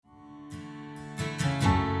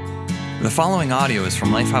The following audio is from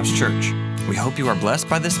Lifehouse Church. We hope you are blessed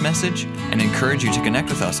by this message and encourage you to connect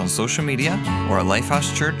with us on social media or at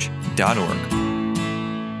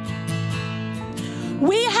lifehousechurch.org.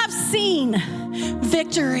 We have seen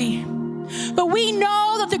victory, but we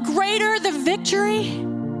know that the greater the victory,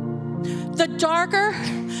 the darker,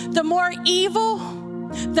 the more evil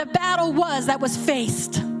the battle was that was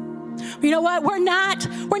faced. You know what? We're not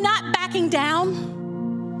backing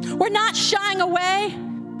down. We're not shying away,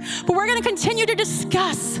 but we're going to continue to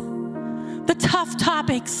discuss the tough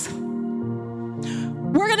topics.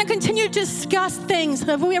 We're going to continue to discuss things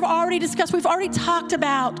that we have already discussed. We've already talked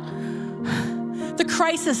about the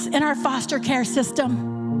crisis in our foster care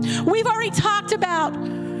system. We've already talked about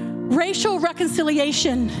racial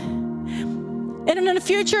reconciliation. And in a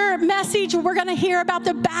future message, we're going to hear about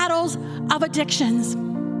the battles of addictions.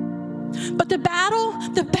 But the battle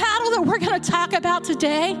that we're going to talk about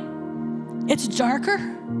today, it's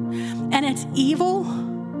darker and it's evil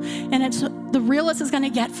and it's the realest it's going to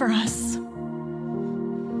get for us.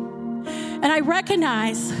 And I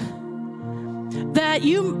recognize that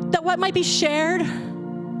what might be shared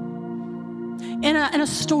in a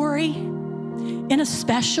story, in a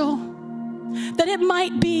special, that it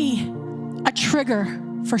might be a trigger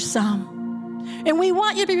for some. And we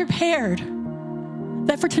want you to be prepared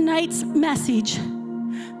that for tonight's message,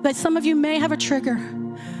 that some of you may have a trigger,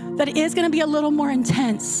 that it is going to be a little more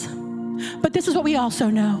intense. But this is what we also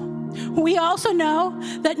know. We also know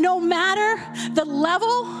that no matter the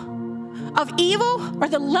level of evil or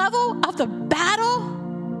the level of the battle,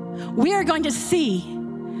 we are going to see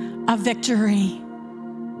a victory.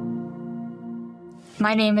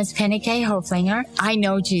 My name is Penny K. Hoflinger. I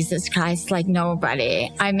know Jesus Christ like nobody.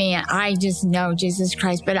 I just know Jesus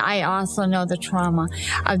Christ, but I also know the trauma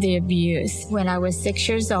of the abuse. When I was 6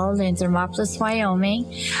 years old in Thermopolis,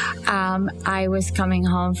 Wyoming, I was coming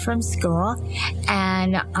home from school,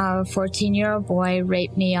 and a 14-year-old boy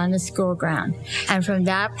raped me on the school ground. And from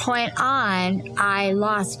that point on, I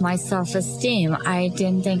lost my self-esteem. I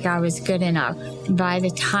didn't think I was good enough. By the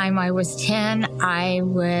time I was 10, I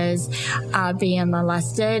was being molested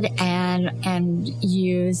and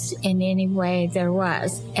used in any way there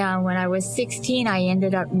was. And when I was 16, I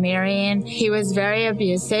ended up marrying. He was very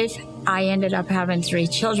abusive. I ended up having 3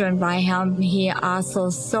 children by him. He also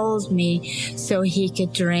sold me so he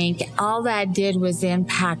could drink. All that did was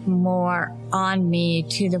impact more on me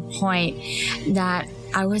to the point that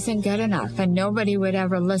I wasn't good enough and nobody would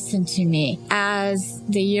ever listen to me. As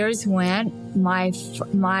the years went, my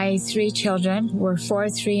 3 children were 4,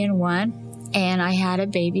 3, and 1. And I had a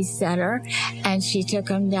babysitter, and she took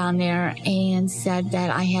them down there and said that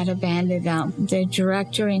I had abandoned them. The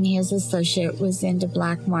director and his associate was into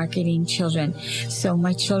black marketing children. So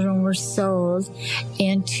my children were sold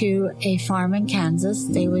into a farm in Kansas.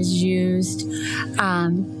 They was used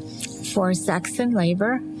for sex and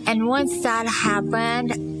labor. And once that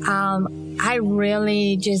happened, I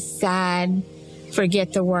really just said,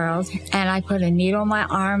 forget the world. And I put a needle in my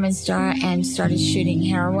arm and started shooting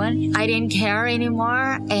heroin. I didn't care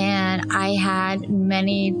anymore. And I had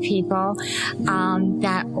many people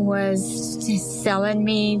that was selling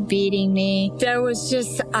me, beating me. There was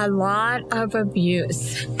just a lot of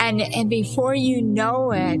abuse. And before you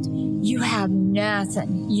know it, you have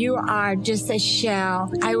nothing. You are just a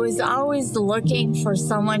shell. I was always looking for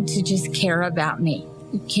someone to just care about me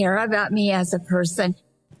as a person.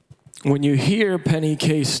 When you hear Penny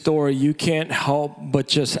K's story, you can't help but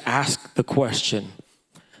just ask the question,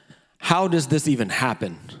 how does this even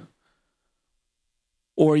happen?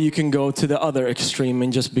 Or you can go to the other extreme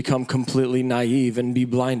and just become completely naive and be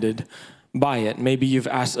blinded by it. Maybe you've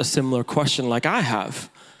asked a similar question like I have.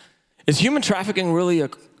 Is human trafficking really a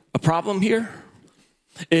problem here?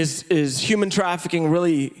 Is human trafficking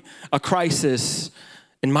really a crisis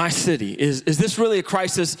in my city? Is this really a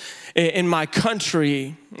crisis in my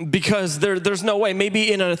country? Because there's no way,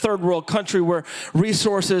 maybe in a third world country where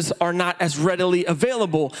resources are not as readily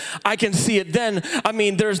available, I can see it then.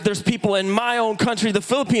 There's people in my own country, the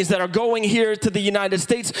Philippines, that are going here to the United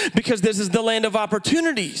States because this is the land of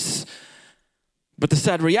opportunities. But the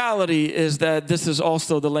sad reality is that this is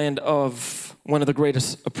also the land of one of the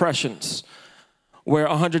greatest oppressions, where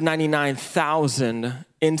 199,000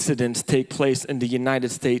 incidents take place in the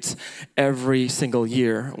United States every single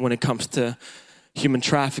year when it comes to human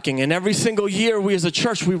trafficking. And every single year, we as a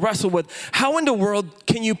church, we wrestle with how in the world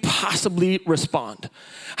can you possibly respond?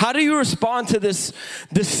 How do you respond to this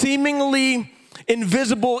seemingly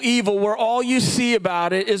invisible evil where all you see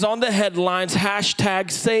about it is on the headlines,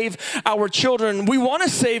 hashtag save our children. We want to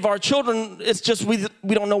save our children. It's just we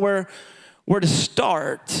don't know where to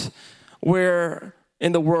start. Where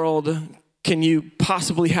in the world can you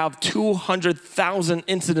possibly have 200,000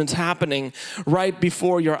 incidents happening right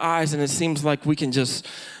before your eyes, and it seems like we can just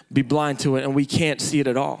be blind to it and we can't see it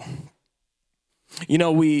at all? You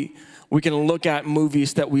know, we can look at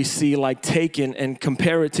movies that we see like Taken and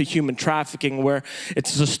compare it to human trafficking, where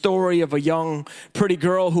it's the story of a young, pretty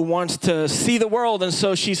girl who wants to see the world, and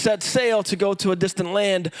so she sets sail to go to a distant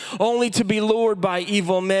land, only to be lured by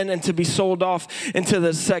evil men and to be sold off into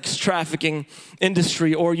the sex trafficking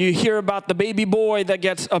industry. Or you hear about the baby boy that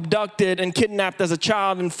gets abducted and kidnapped as a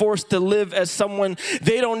child and forced to live as someone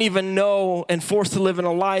they don't even know, and forced to live in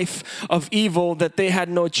a life of evil that they had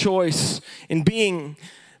no choice in being.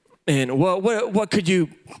 And what could you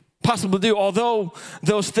possibly do? Although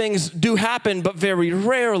those things do happen, but very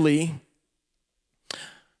rarely,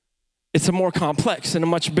 it's a more complex and a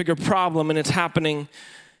much bigger problem, and it's happening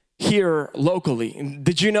here locally.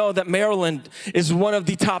 Did you know that Maryland is one of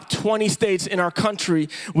the top 20 states in our country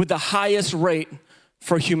with the highest rate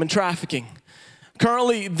for human trafficking?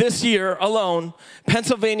 Currently, this year alone,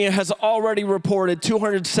 Pennsylvania has already reported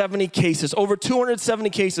 270 cases, over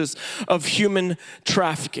 270 cases of human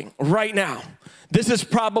trafficking right now. This is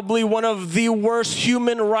probably one of the worst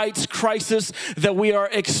human rights crises that we are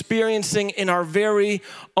experiencing in our very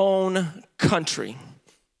own country.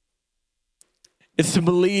 It's to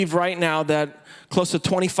believe right now that close to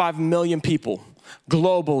 25 million people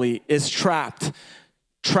globally is trapped,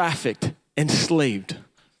 trafficked, enslaved.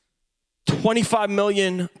 25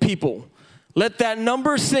 million people. Let that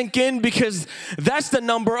number sink in, because that's the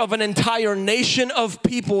number of an entire nation of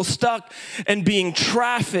people stuck and being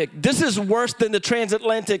trafficked. This is worse than the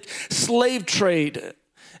transatlantic slave trade.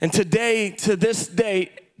 And today, to this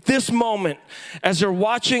day, this moment, as you're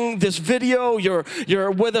watching this video,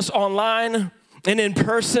 you're with us online and in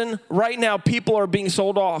person, right now people are being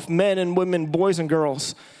sold off, men and women, boys and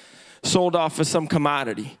girls, sold off as some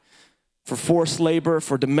commodity. For forced labor,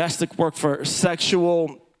 for domestic work, for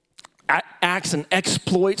sexual acts and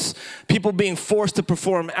exploits, people being forced to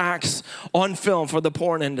perform acts on film for the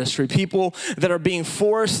porn industry, people that are being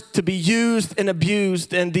forced to be used and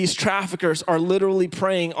abused, and these traffickers are literally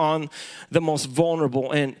preying on the most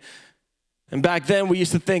vulnerable. And back then we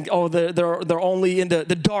used to think, oh, they're only in the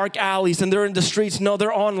dark alleys and they're in the streets. No,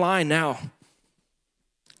 they're online now.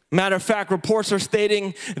 Matter of fact, reports are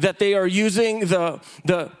stating that they are using the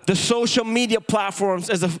social media platforms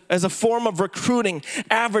as a form of recruiting,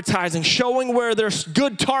 advertising, showing where there's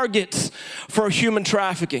good targets for human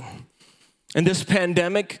trafficking. And this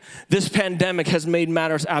pandemic has made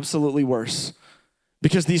matters absolutely worse,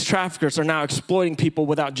 because these traffickers are now exploiting people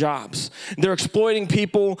without jobs. They're exploiting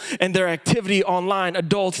people and their activity online,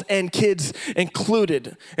 adults and kids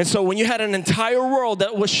included. And so when you had an entire world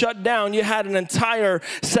that was shut down, you had an entire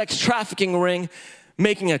sex trafficking ring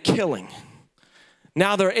making a killing.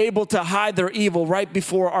 Now they're able to hide their evil right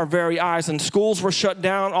before our very eyes. And schools were shut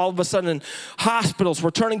down. All of a sudden, hospitals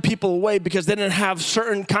were turning people away because they didn't have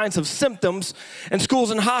certain kinds of symptoms. And schools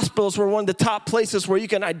and hospitals were one of the top places where you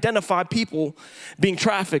can identify people being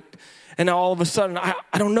trafficked. And now all of a sudden,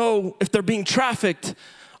 I don't know if they're being trafficked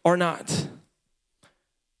or not.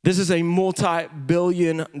 This is a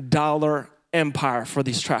multi-billion-dollar empire for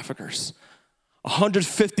these traffickers.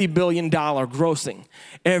 $150 billion grossing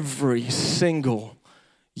every single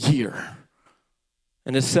year.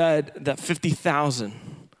 And it's said that 50,000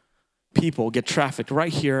 people get trafficked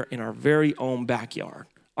right here in our very own backyard,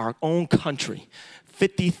 our own country.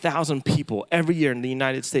 50,000 people every year in the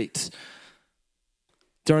United States.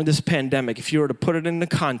 During this pandemic, if you were to put it into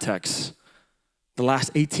context, the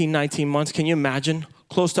last 18, 19 months, can you imagine?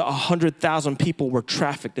 Close to 100,000 people were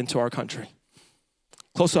trafficked into our country.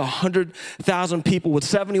 Close to 100,000 people, with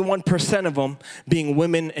 71% of them being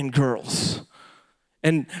women and girls.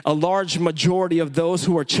 And a large majority of those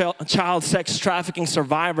who are child sex trafficking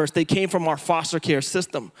survivors, they came from our foster care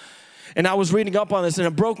system. And I was reading up on this, and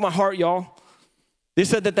it broke my heart, y'all. They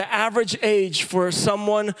said that the average age for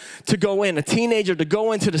someone to go in, a teenager to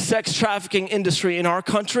go into the sex trafficking industry in our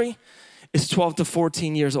country, is 12 to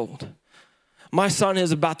 14 years old. My son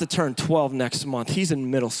is about to turn 12 next month. He's in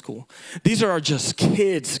middle school. These are just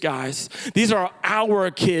kids, guys. These are our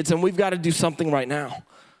kids, and we've got to do something right now.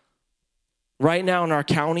 Right now in our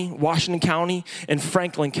county, Washington County and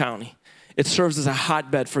Franklin County, it serves as a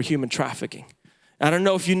hotbed for human trafficking. I don't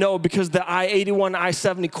know if you know, because the I-81,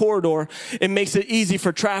 I-70 corridor, it makes it easy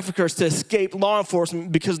for traffickers to escape law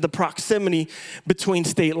enforcement because of the proximity between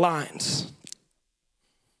state lines.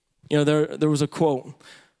 You know, there was a quote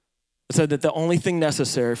that said that the only thing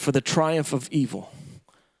necessary for the triumph of evil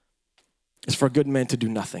is for good men to do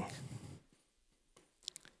nothing.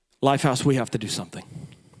 Lifehouse, we have to do something.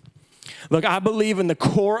 Look, I believe in the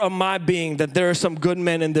core of my being that there are some good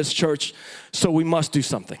men in this church, so we must do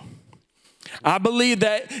something. I believe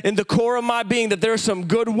that in the core of my being that there are some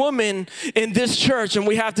good women in this church, and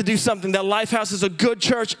we have to do something. That Lifehouse is a good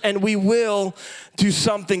church, and we will do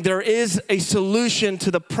something. There is a solution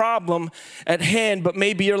to the problem at hand, but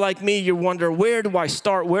maybe you're like me. You wonder, where do I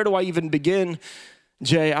start? Where do I even begin?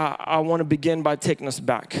 Jay, I want to begin by taking us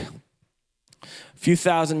back. A few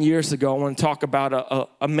thousand years ago, I want to talk about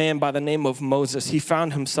a man by the name of Moses. He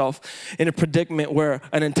found himself in a predicament where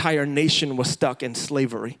an entire nation was stuck in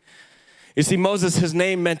slavery. You see, Moses, his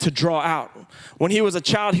name meant to draw out. When he was a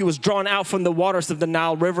child, he was drawn out from the waters of the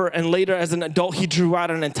Nile River, and later as an adult, he drew out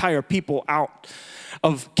an entire people out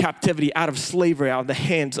of captivity, out of slavery, out of the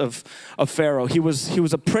hands of Pharaoh. He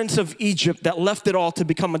was a prince of Egypt that left it all to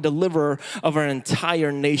become a deliverer of an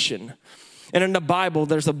entire nation. And in the Bible,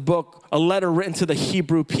 there's a book, a letter written to the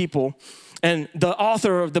Hebrew people. And the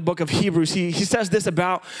author of the book of Hebrews, he says this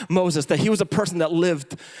about Moses, that he was a person that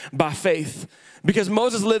lived by faith. Because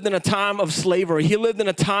Moses lived in a time of slavery. He lived in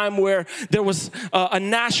a time where there was a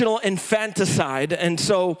national infanticide. And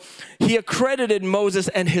so he accredited Moses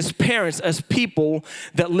and his parents as people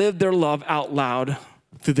that lived their love out loud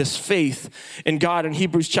through this faith in God. In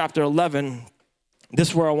Hebrews chapter 11, this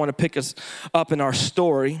is where I want to pick us up in our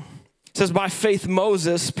story. It says, by faith,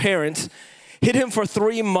 Moses' parents hid him for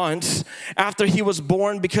 3 months after he was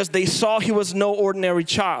born because they saw he was no ordinary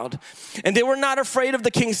child. And they were not afraid of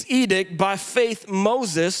the king's edict. By faith,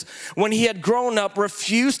 Moses, when he had grown up,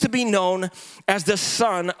 refused to be known as the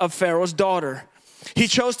son of Pharaoh's daughter. He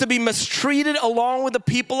chose to be mistreated along with the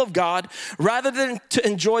people of God rather than to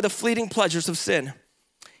enjoy the fleeting pleasures of sin.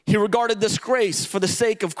 He regarded disgrace for the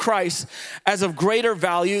sake of Christ as of greater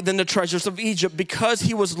value than the treasures of Egypt because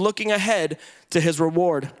he was looking ahead to his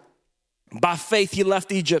reward. By faith, he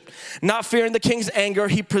left Egypt, not fearing the king's anger.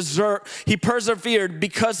 He persevered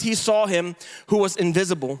because he saw him who was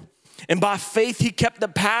invisible. And by faith, he kept the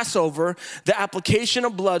Passover, the application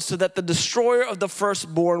of blood, so that the destroyer of the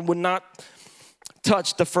firstborn would not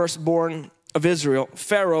touch the firstborn of Israel.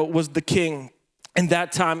 Pharaoh was the king in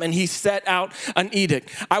that time, and he set out an edict.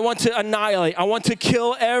 I want to annihilate, I want to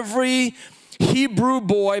kill every Hebrew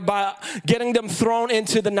boy by getting them thrown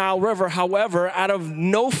into the Nile River. However, out of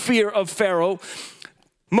no fear of Pharaoh,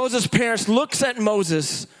 Moses' parents looks at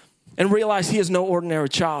Moses and realize he is no ordinary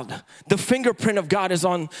child. The fingerprint of God is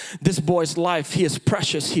on this boy's life. He is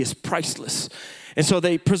precious. He is priceless. And so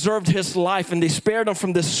they preserved his life and they spared him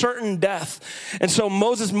from this certain death. And so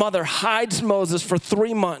Moses' mother hides Moses for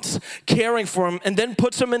 3 months, caring for him, and then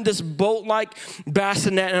puts him in this boat-like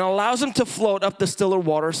bassinet and allows him to float up the stiller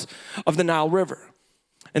waters of the Nile River.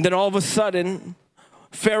 And then all of a sudden,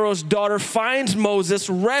 Pharaoh's daughter finds Moses,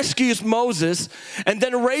 rescues Moses, and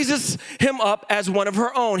then raises him up as one of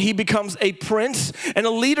her own. He becomes a prince and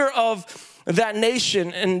a leader of that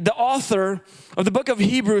nation. And the author of the book of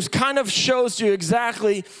Hebrews kind of shows you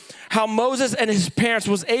exactly how Moses and his parents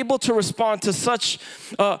was able to respond to such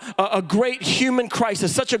a great human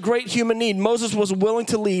crisis, such a great human need. Moses was willing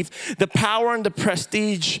to leave the power and the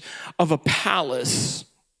prestige of a palace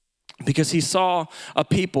because he saw a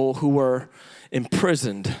people who were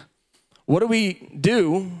imprisoned. What do we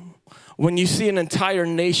do when you see an entire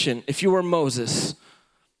nation, if you were Moses,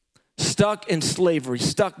 stuck in slavery,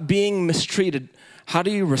 stuck being mistreated? How do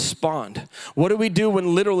you respond? What do we do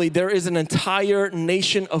when literally there is an entire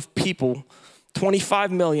nation of people,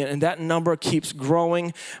 25 million, and that number keeps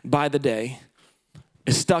growing by the day,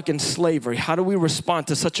 is stuck in slavery? How do we respond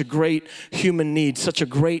to such a great human need, such a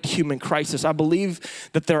great human crisis? I believe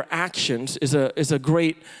that their actions is a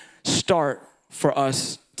great start for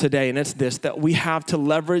us today, and it's this, that we have to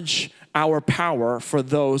leverage our power for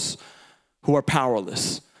those who are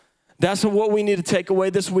powerless. That's what we need to take away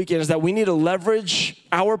this weekend, is that we need to leverage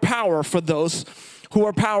our power for those who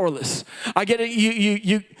are powerless. I get it.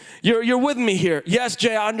 You're with me here. Yes,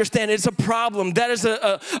 Jay, I understand. It's a problem. That is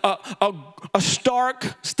a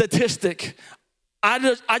stark statistic. I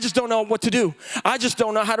just don't know what to do. I just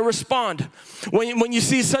don't know how to respond. When you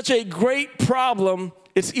see such a great problem,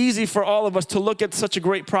 it's easy for all of us to look at such a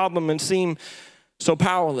great problem and seem so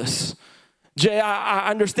powerless. Jay, I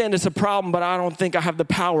understand it's a problem, but I don't think I have the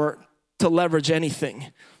power to leverage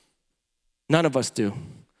anything. None of us do.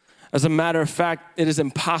 As a matter of fact, it is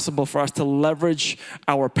impossible for us to leverage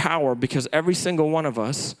our power because every single one of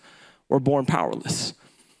us were born powerless.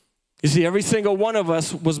 You see, every single one of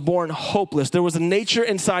us was born hopeless. There was a nature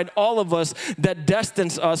inside all of us that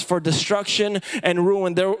destines us for destruction and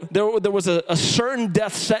ruin. There was a certain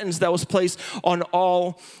death sentence that was placed on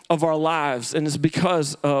all of our lives, and it's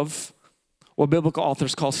because of what biblical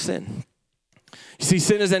authors call sin. You see,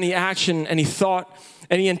 sin is any action, any thought,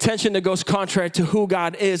 any intention that goes contrary to who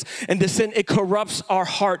God is. And the sin, it corrupts our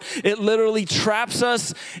heart. It literally traps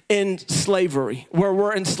us in slavery, where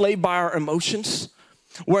we're enslaved by our emotions.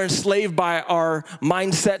 We're enslaved by our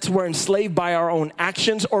mindsets. We're enslaved by our own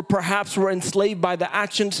actions, or perhaps we're enslaved by the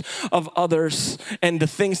actions of others and the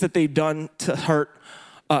things that they've done to hurt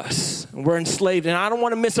us. We're enslaved. And I don't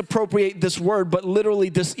want to misappropriate this word, but literally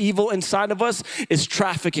this evil inside of us is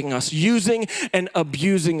trafficking us, using and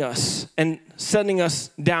abusing us, and sending us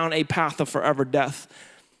down a path of forever death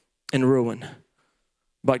and ruin.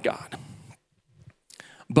 But God,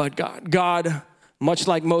 much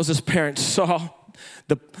like Moses' parents, saw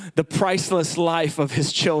the priceless life of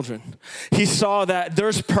his children. He saw that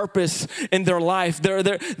there's purpose in their life.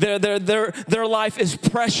 Their life is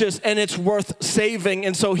precious and it's worth saving.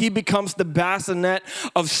 And so he becomes the bassinet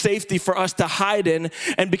of safety for us to hide in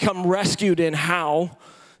and become rescued in. How?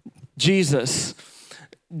 Jesus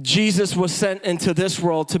was sent into this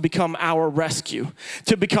world to become our rescue,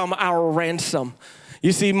 to become our ransom.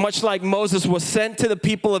 You see, much like Moses was sent to the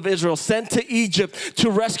people of Israel, sent to Egypt to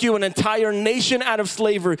rescue an entire nation out of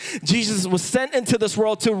slavery, Jesus was sent into this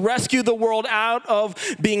world to rescue the world out of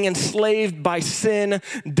being enslaved by sin,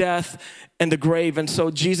 death, and the grave. And so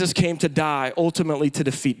Jesus came to die, ultimately to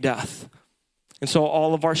defeat death. And so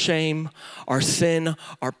all of our shame, our sin,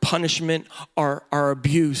 our punishment, our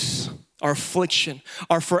abuse, our affliction,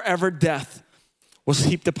 our forever death was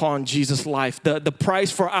heaped upon Jesus' life. The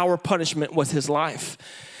price for our punishment was his life.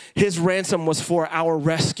 His ransom was for our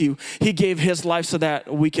rescue. He gave his life so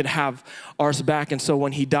that we could have ours back. And so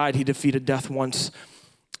when he died, he defeated death once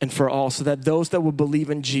and for all, so that those that would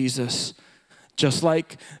believe in Jesus, just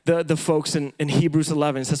like the folks in Hebrews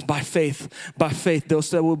 11, it says, by faith,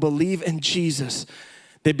 those that will believe in Jesus,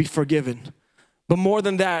 they'd be forgiven. But more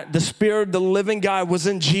than that, the Spirit, the living God was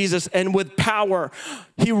in Jesus, and with power,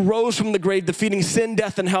 he rose from the grave, defeating sin,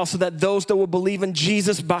 death, and hell, so that those that would believe in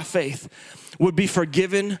Jesus by faith would be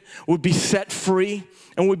forgiven, would be set free,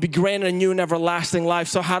 and would be granted a new and everlasting life.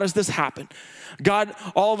 So how does this happen? God,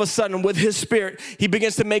 all of a sudden, with his Spirit, he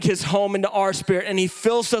begins to make his home into our spirit, and he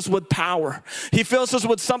fills us with power. He fills us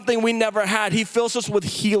with something we never had. He fills us with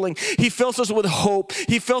healing. He fills us with hope.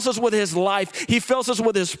 He fills us with his life. He fills us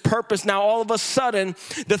with his purpose. Now, all of a sudden,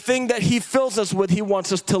 the thing that he fills us with, he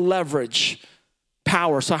wants us to leverage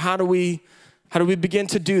power. So how do we begin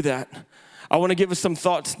to do that? I want to give us some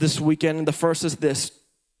thoughts this weekend, and the first is this.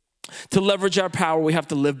 To leverage our power, we have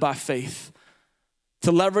to live by faith.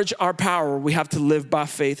 To leverage our power, we have to live by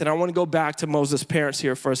faith. And I want to go back to Moses' parents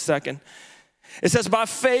here for a second. It says, by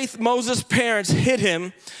faith, Moses' parents hid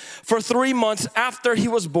him for 3 months after he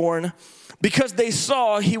was born, because they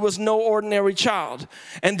saw he was no ordinary child,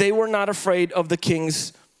 and they were not afraid of the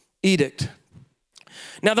king's edict.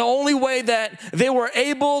 Now, the only way that they were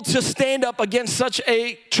able to stand up against such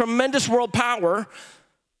a tremendous world power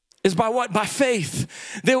is by what? By faith.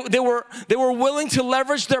 They were willing to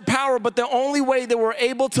leverage their power, but the only way they were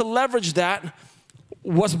able to leverage that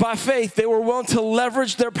was by faith. They were willing to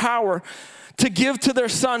leverage their power to give to their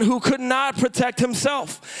son who could not protect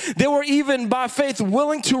himself. They were even by faith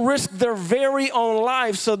willing to risk their very own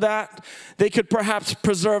lives so that they could perhaps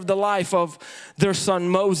preserve the life of their son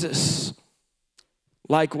Moses.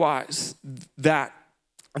 Likewise, that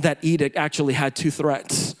edict actually had 2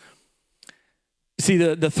 threats. See,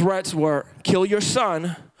 the threats were kill your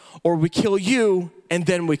son, or we kill you and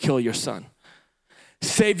then we kill your son.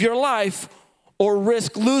 Save your life, or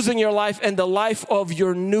risk losing your life and the life of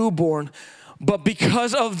your newborn. But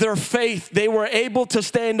because of their faith, they were able to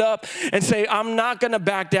stand up and say, I'm not going to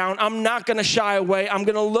back down. I'm not going to shy away. I'm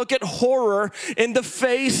going to look at horror in the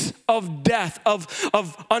face of death,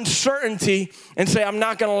 of uncertainty, and say, I'm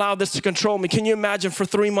not going to allow this to control me. Can you imagine for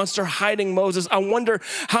 3 months they're hiding Moses? I wonder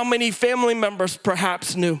how many family members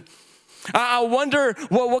perhaps knew. I wonder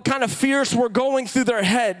what kind of fears were going through their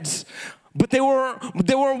heads. But they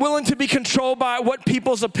weren't willing to be controlled by what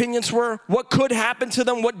people's opinions were, what could happen to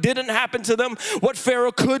them, what didn't happen to them, what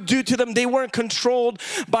Pharaoh could do to them. They weren't controlled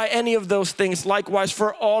by any of those things. Likewise,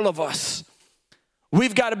 for all of us,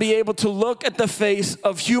 we've got to be able to look at the face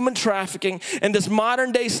of human trafficking and this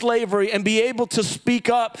modern day slavery and be able to speak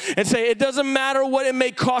up and say, it doesn't matter what it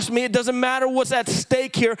may cost me. It doesn't matter what's at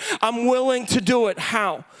stake here. I'm willing to do it.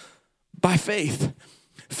 How? By faith.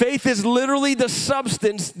 Faith is literally the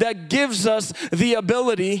substance that gives us the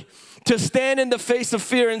ability to stand in the face of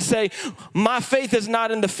fear and say, my faith is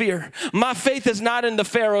not in the fear. My faith is not in the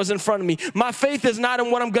pharaohs in front of me. My faith is not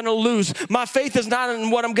in what I'm going to lose. My faith is not in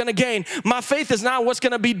what I'm going to gain. My faith is not what's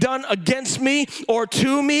going to be done against me or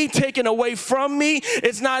to me, taken away from me.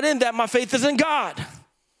 It's not in that. My faith is in God.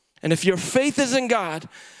 And if your faith is in God,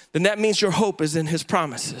 then that means your hope is in his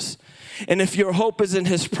promises. And if your hope is in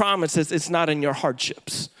his promises, it's not in your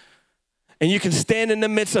hardships. And you can stand in the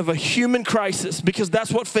midst of a human crisis, because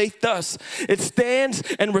that's what faith does. It stands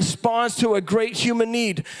and responds to a great human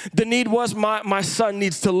need. The need was my son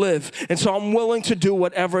needs to live. And so I'm willing to do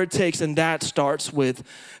whatever it takes. And that starts with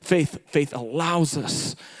faith. Faith allows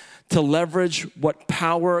us to leverage what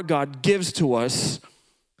power God gives to us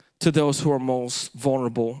to those who are most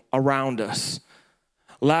vulnerable around us.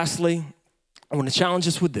 Lastly, I want to challenge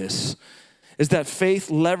us with this, is that faith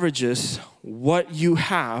leverages what you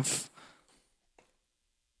have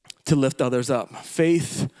to lift others up.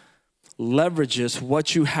 Faith leverages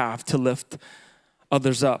what you have to lift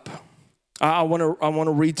others up. I want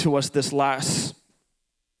to read to us this last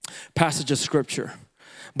passage of scripture.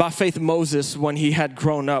 By faith, Moses, when he had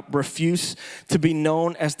grown up, refused to be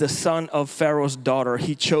known as the son of Pharaoh's daughter.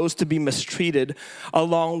 He chose to be mistreated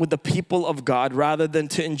along with the people of God rather than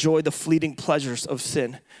to enjoy the fleeting pleasures of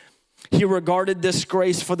sin. He regarded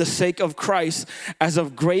disgrace for the sake of Christ as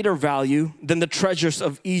of greater value than the treasures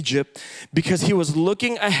of Egypt, because he was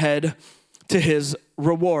looking ahead to his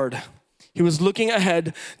reward. He was looking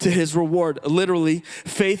ahead to his reward. Literally,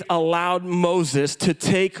 faith allowed Moses to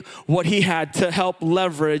take what he had to help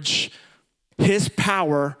leverage his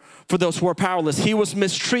power for those who are powerless. He was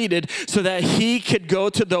mistreated so that he could go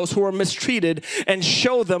to those who are mistreated and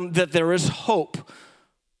show them that there is hope.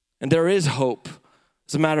 And there is hope.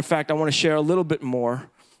 As a matter of fact, I want to share a little bit more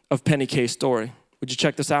of Penny Kay's story. Would you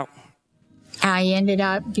check this out? I ended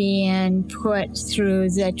up being put through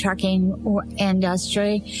the trucking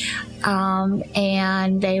industry,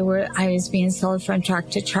 and I was being sold from truck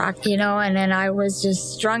to truck, and then I was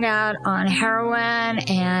just strung out on heroin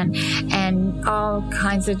and all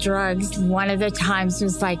kinds of drugs. One of the times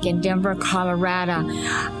was like in Denver, Colorado.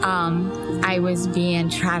 I was being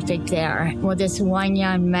trafficked there. Well, this one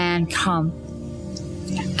young man come,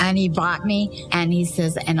 and he bought me, and he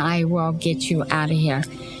says, and I will get you out of here.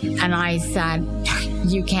 And I said,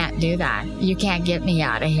 you can't do that. You can't get me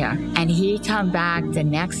out of here. And he come back the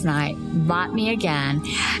next night, bought me again,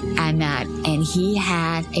 and he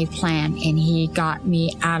had a plan, and he got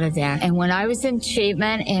me out of there. And when I was in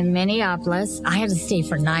treatment in Minneapolis, I had to stay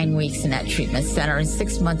for 9 weeks in that treatment center, and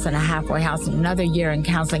 6 months in a halfway house, and another year in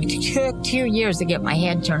counseling. It took 2 years to get my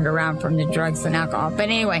head turned around from the drugs and alcohol. But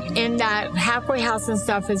anyway, in that halfway house and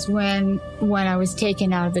stuff is when I was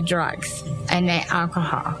taken out of the drugs and the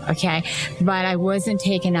alcohol, okay? But I wasn't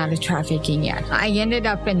taken out of trafficking yet. I ended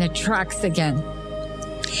up in the trucks again.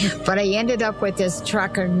 But I ended up with this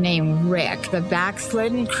trucker named Rick, the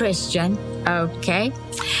backslidden Christian, okay?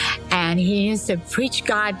 And he used to preach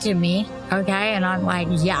God to me, okay? And I'm like,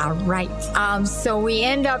 yeah, right. So we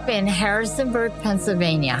end up in Harrisonburg,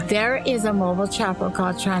 Pennsylvania. There is a mobile chapel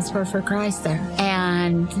called Transport for Christ there.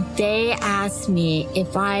 And they asked me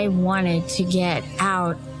if I wanted to get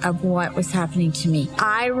out of what was happening to me.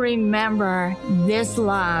 I remember this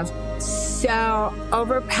love so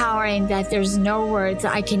overpowering that there's no words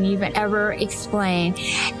I can even ever explain.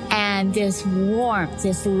 And this warmth,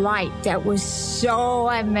 this light that was so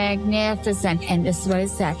magnificent. And this is what it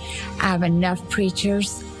said: I have enough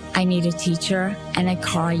preachers, I need a teacher, and I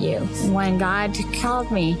call you. When God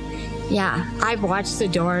called me, yeah, I've watched the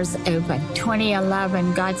doors open.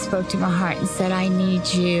 2011, God spoke to my heart and said, I need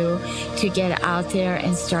you to get out there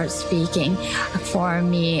and start speaking for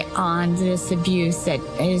me on this abuse that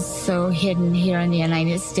is so hidden here in the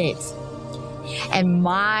United States. And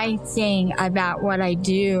my thing about what I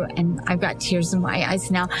do, and I've got tears in my eyes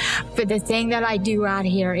now, but the thing that I do out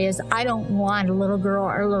here is I don't want a little girl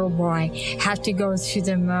or a little boy have to go through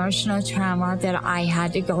the emotional trauma that I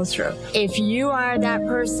had to go through. If you are that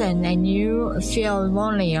person and you feel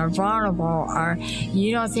lonely or vulnerable or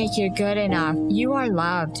you don't think you're good enough, you are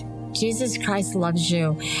loved. Jesus Christ loves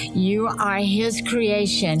you. You are his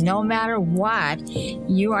creation. No matter what,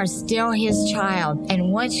 you are still his child.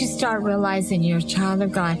 And once you start realizing you're a child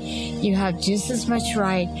of God, you have just as much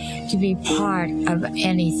right to be part of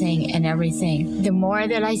anything and everything. The more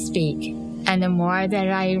that I speak, and the more that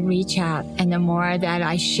I reach out, and the more that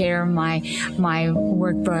I share my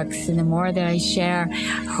workbooks, and the more that I share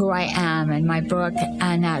who I am and my book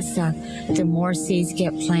and that stuff, the more seeds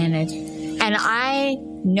get planted. And I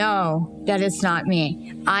know that it's not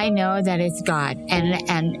me. I know that it's God.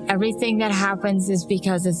 And everything that happens is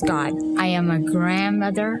because it's God. I am a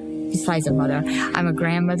grandmother, besides a mother. I'm a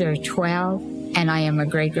grandmother of 12, and I am a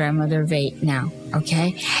great-grandmother of 8 now,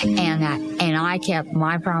 okay? And I kept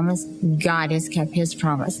my promise. God has kept his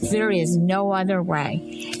promise. There is no other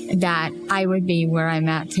way that I would be where I'm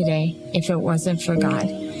at today if it wasn't for God.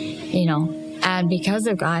 And because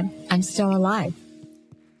of God, I'm still alive.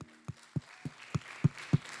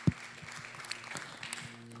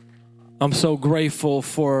 I'm so grateful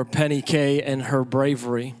for Penny Kay and her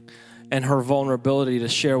bravery and her vulnerability to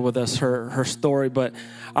share with us her story. But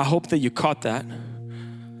I hope that you caught that,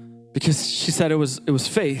 because she said it was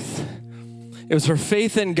faith. It was her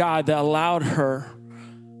faith in God that allowed her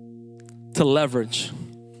to leverage.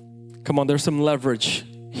 Come on, there's some leverage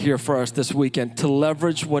here for us this weekend, to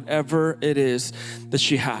leverage whatever it is that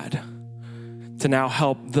she had to now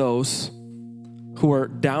help those who are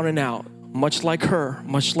down and out, much like her,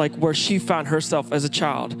 much like where she found herself as a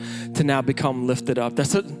child, to now become lifted up.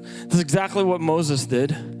 That's exactly what Moses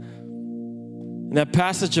did. In that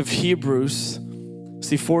passage of Hebrews,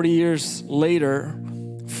 see, 40 years later,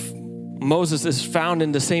 Moses is found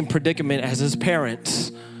in the same predicament as his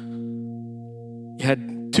parents. You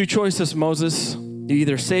had two choices, Moses. You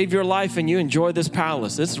either save your life and you enjoy this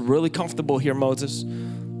palace. It's really comfortable here, Moses.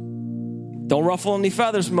 Don't ruffle any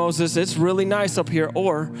feathers, Moses. It's really nice up here.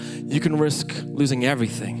 Or you can risk losing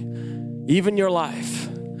everything, even your life.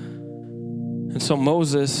 And so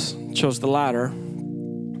Moses chose the latter,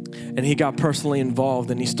 and he got personally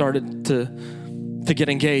involved, and he started to get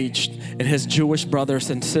engaged in his Jewish brothers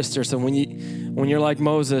and sisters. And when you're like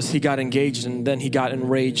Moses, he got engaged, and then he got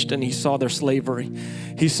enraged, and he saw their slavery.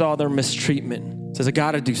 He saw their mistreatment. He says, I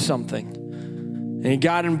got to do something. And he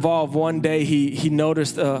got involved. One day he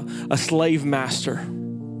noticed a slave master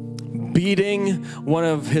beating one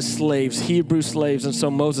of his slaves, Hebrew slaves. And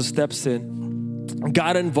so Moses steps in,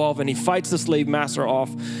 got involved, and he fights the slave master off,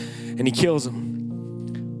 and he kills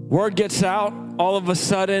him. Word gets out, all of a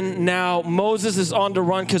sudden now Moses is on the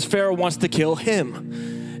run because Pharaoh wants to kill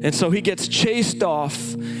him. And so he gets chased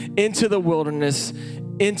off into the wilderness,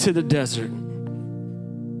 into the desert.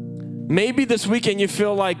 Maybe this weekend you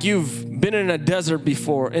feel like you've been in a desert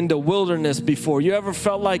before, in the wilderness before. You ever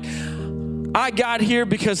felt like, I got here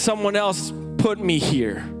because someone else put me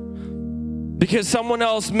here, because someone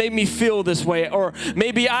else made me feel this way? Or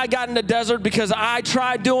maybe I got in the desert because I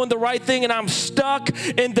tried doing the right thing and I'm stuck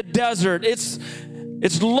in the desert. It's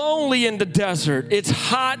lonely in the desert. It's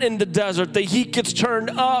hot in the desert. The heat gets turned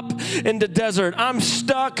up in the desert. I'm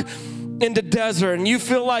stuck in the desert, and you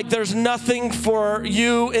feel like there's nothing for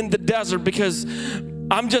you in the desert because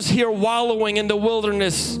I'm just here wallowing in the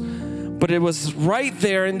wilderness. But it was right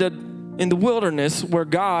there in the wilderness where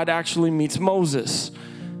God actually meets Moses.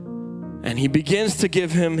 And he begins to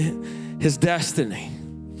give him his destiny.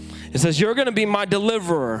 It says, you're going to be my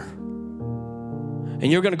deliverer,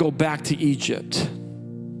 and you're going to go back to Egypt.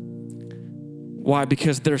 Why?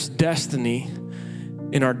 Because there's destiny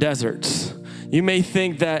in our deserts. You may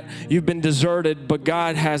think that you've been deserted, but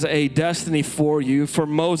God has a destiny for you. For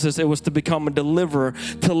Moses, it was to become a deliverer,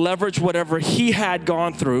 to leverage whatever he had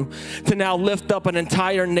gone through, to now lift up an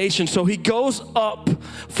entire nation. So he goes up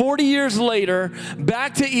 40 years later,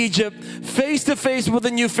 back to Egypt, face to face with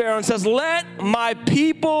a new Pharaoh, and says, let my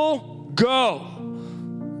people go.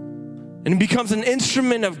 And he becomes an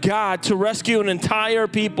instrument of God to rescue an entire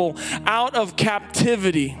people out of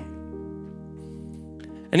captivity.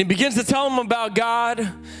 And he begins to tell them about God.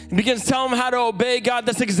 He begins to tell them how to obey God.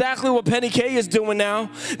 That's exactly what Penny Kay is doing now.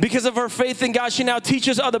 Because of her faith in God, she now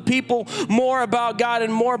teaches other people more about God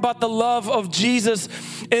and more about the love of Jesus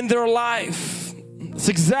in their life. That's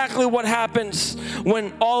exactly what happens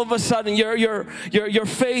when all of a sudden your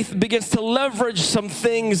faith begins to leverage some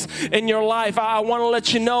things in your life. I want to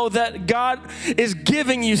let you know that God is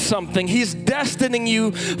giving you something. He's destining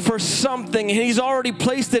you for something, and He's already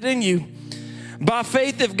placed it in you. By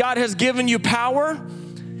faith, if God has given you power,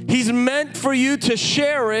 He's meant for you to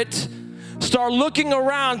share it. Start looking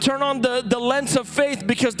around, turn on the lens of faith,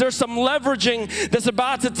 because there's some leveraging that's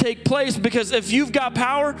about to take place. Because if you've got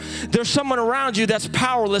power, there's someone around you that's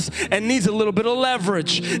powerless and needs a little bit of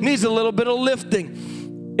leverage, needs a little bit of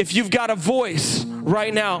lifting. If you've got a voice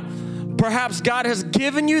right now, perhaps God has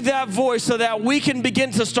given you that voice so that we can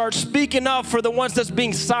begin to start speaking up for the ones that's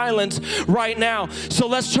being silenced right now. So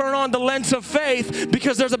let's turn on the lens of faith,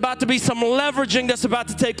 because there's about to be some leveraging that's about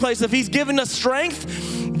to take place. If He's given us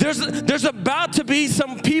strength, there's about to be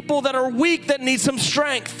some people that are weak that need some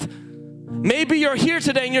strength. Maybe you're here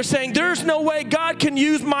today and you're saying, there's no way God can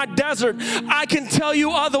use my desert. I can tell you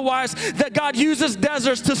otherwise, that God uses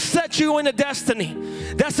deserts to set you into destiny.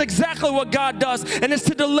 That's exactly what God does, and it's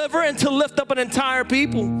to deliver and to lift up an entire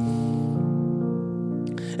people.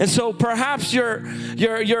 And so perhaps you're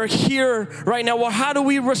here right now. Well, how do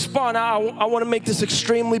we respond? I want to make this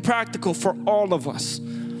extremely practical for all of us.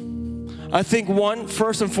 I think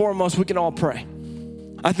first and foremost, we can all pray.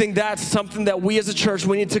 I think that's something that we as a church,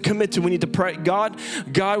 we need to commit to. We need to pray, God,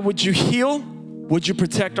 would you heal? Would you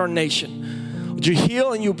protect our nation? Would you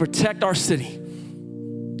heal and you protect our city?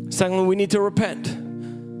 Secondly, we need to repent.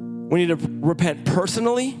 We need to repent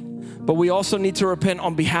personally, but we also need to repent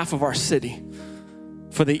on behalf of our city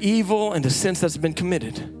for the evil and the sins that's been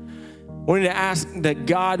committed. We need to ask that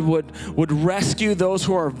God would rescue those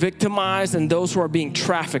who are victimized and those who are being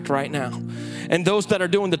trafficked right now. And those that are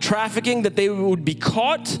doing the trafficking, that they would be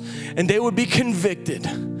caught and they would be convicted.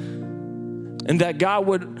 And that God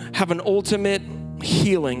would have an ultimate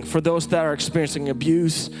healing for those that are experiencing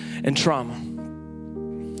abuse and trauma.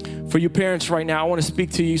 For you parents right now, I want to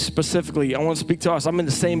speak to you specifically. I want to speak to us. I'm in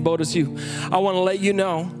the same boat as you. I want to let you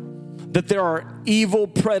know that there are evil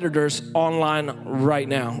predators online right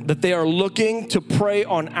now, that they are looking to prey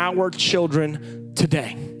on our children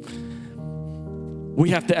today.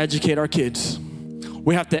 We have to educate our kids.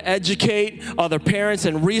 We have to educate other parents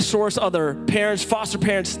and resource other parents, foster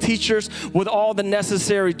parents, teachers with all the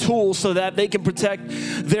necessary tools so that they can protect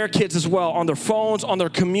their kids as well on their phones, on their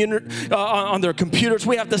computers.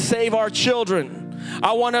 We have to save our children.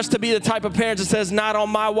 I want us to be the type of parents that says, not on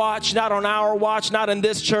my watch, not on our watch, not in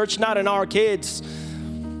this church, not in our kids.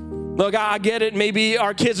 Look, I get it. Maybe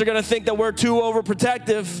our kids are going to think that we're too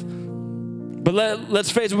overprotective. But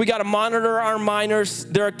let's face it, we got to monitor our minors,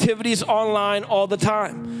 their activities online all the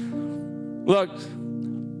time. Look,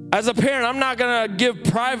 as a parent, I'm not going to give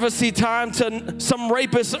privacy time to some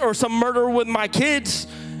rapist or some murderer with my kids,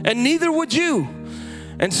 and neither would you.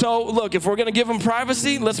 And so, look, if we're going to give them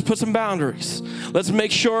privacy, let's put some boundaries. Let's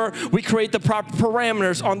make sure we create the proper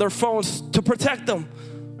parameters on their phones to protect them.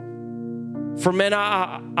 For men,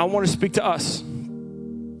 I want to speak to us.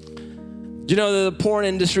 You know, the porn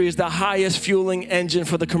industry is the highest fueling engine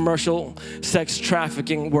for the commercial sex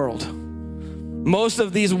trafficking world. Most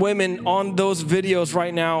of these women on those videos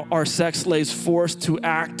right now are sex slaves forced to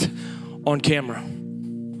act on camera.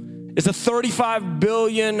 It's a $35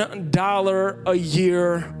 billion a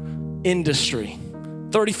year industry.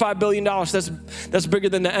 $35 billion, that's bigger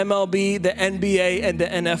than the MLB, the NBA, and the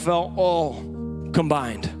NFL all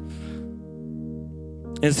combined.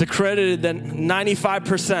 It's accredited that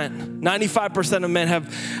 95% of men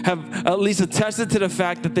have at least attested to the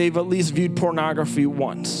fact that they've at least viewed pornography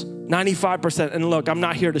once. 95%. And look, I'm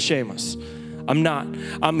not here to shame us. I'm not.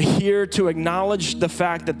 I'm here to acknowledge the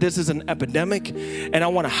fact that this is an epidemic, and I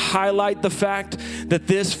want to highlight the fact that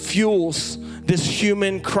this fuels this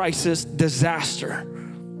human crisis disaster.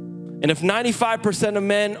 And if 95% of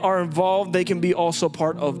men are involved, they can be also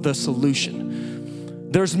part of the solution.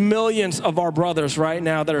 There's millions of our brothers right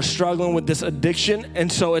now that are struggling with this addiction,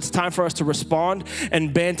 and so it's time for us to respond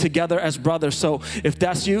and band together as brothers. So if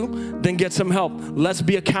that's you, then get some help. Let's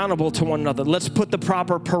be accountable to one another. Let's put the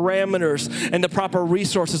proper parameters and the proper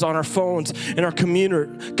resources on our phones and our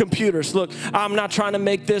computers. Look, I'm not trying to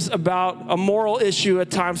make this about a moral issue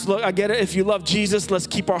at times. Look, I get it. If you love Jesus, let's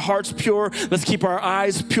keep our hearts pure. Let's keep our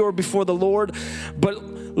eyes pure before the Lord. But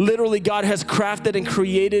literally, God has crafted and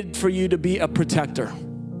created for you to be a protector.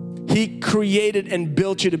 He created and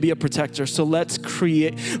built you to be a protector. So let's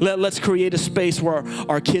create a space where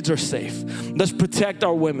our kids are safe. Let's protect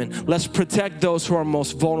our women. Let's protect those who are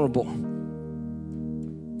most vulnerable.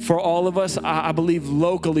 For all of us, I believe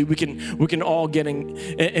locally we can all get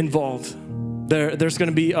involved. There's going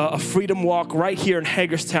to be a freedom walk right here in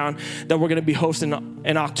Hagerstown that we're going to be hosting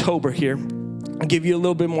in October here. I'll give you a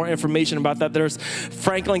little bit more information about that. There's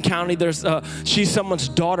Franklin County. She's someone's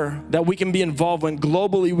daughter that we can be involved in.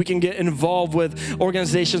 Globally, we can get involved with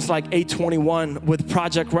organizations like 821, with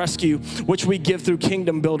Project Rescue, which we give through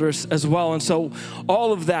Kingdom Builders as well. And so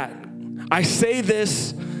all of that, I say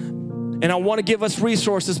this, and I want to give us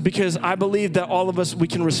resources because I believe that all of us, we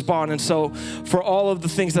can respond. And so for all of the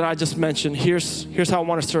things that I just mentioned, here's how I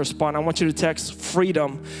want us to respond. I want you to text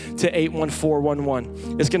FREEDOM to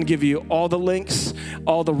 81411. It's going to give you all the links,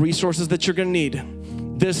 all the resources that you're going to need.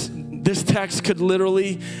 This text could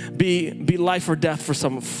literally be life or death for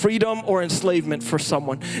someone, freedom or enslavement for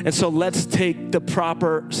someone. And so let's take the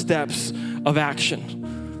proper steps of action.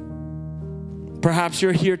 Perhaps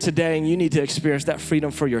you're here today and you need to experience that freedom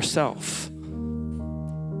for yourself.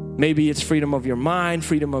 Maybe it's freedom of your mind,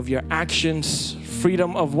 freedom of your actions,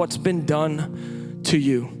 freedom of what's been done to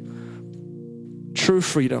you. True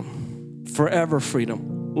freedom, forever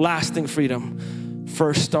freedom, lasting freedom,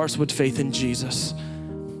 first starts with faith in Jesus.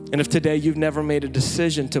 And if today you've never made a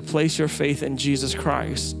decision to place your faith in Jesus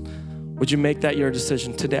Christ, would you make that your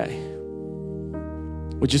decision today?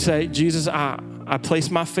 Would you say, Jesus, I place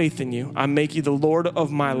my faith in you. I make you the Lord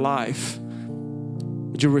of my life.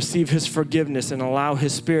 Would you receive his forgiveness and allow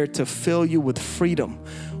his Spirit to fill you with freedom,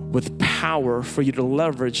 with power for you to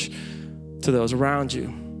leverage to those around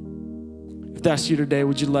you? If that's you today,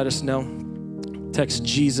 would you let us know? Text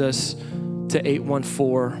Jesus to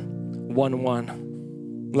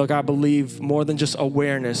 81411. Look, I believe more than just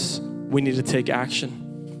awareness, we need to take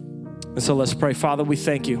action. And so let's pray. Father, we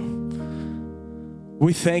thank you.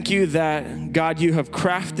 We thank you that, God, you have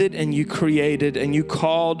crafted and you created and you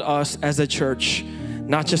called us as a church,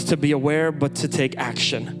 not just to be aware, but to take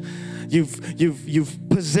action. You've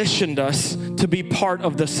positioned us to be part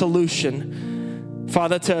of the solution.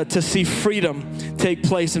 Father, to see freedom take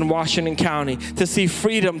place in Washington County, to see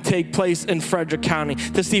freedom take place in Frederick County,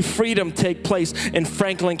 to see freedom take place in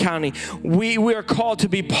Franklin County. We are called to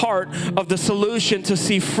be part of the solution to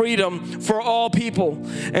see freedom for all people.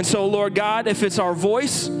 And so, Lord God, if it's our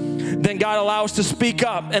voice, then God, allow us to speak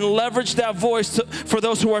up and leverage that voice for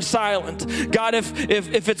those who are silent. God,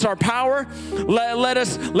 if it's our power, let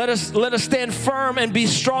us stand firm and be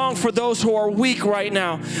strong for those who are weak right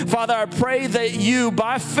now. Father, I pray that you,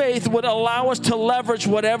 by faith, would allow us to leverage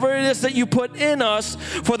whatever it is that you put in us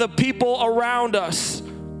for the people around us.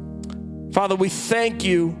 Father, we thank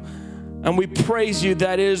you and we praise you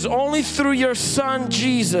that it is only through your Son,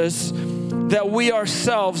 Jesus, that we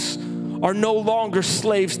ourselves are no longer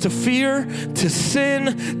slaves to fear, to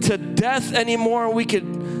sin, to death anymore. We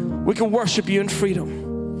can worship you in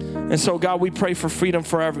freedom. And so, God, we pray for freedom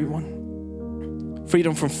for everyone.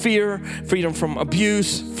 Freedom from fear, freedom from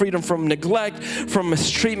abuse, freedom from neglect, from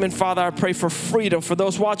mistreatment. Father, I pray for freedom for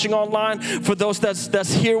those watching online, for those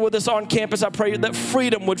that's here with us on campus. I pray that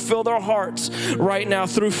freedom would fill their hearts right now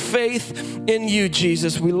through faith in you,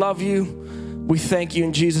 Jesus. We love you. We thank you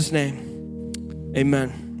in Jesus' name.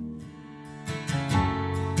 Amen.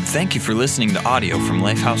 Thank you for listening to audio from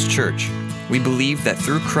Lifehouse Church. We believe that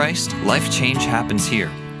through Christ, life change happens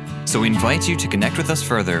here. So we invite you to connect with us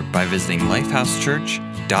further by visiting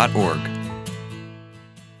lifehousechurch.org.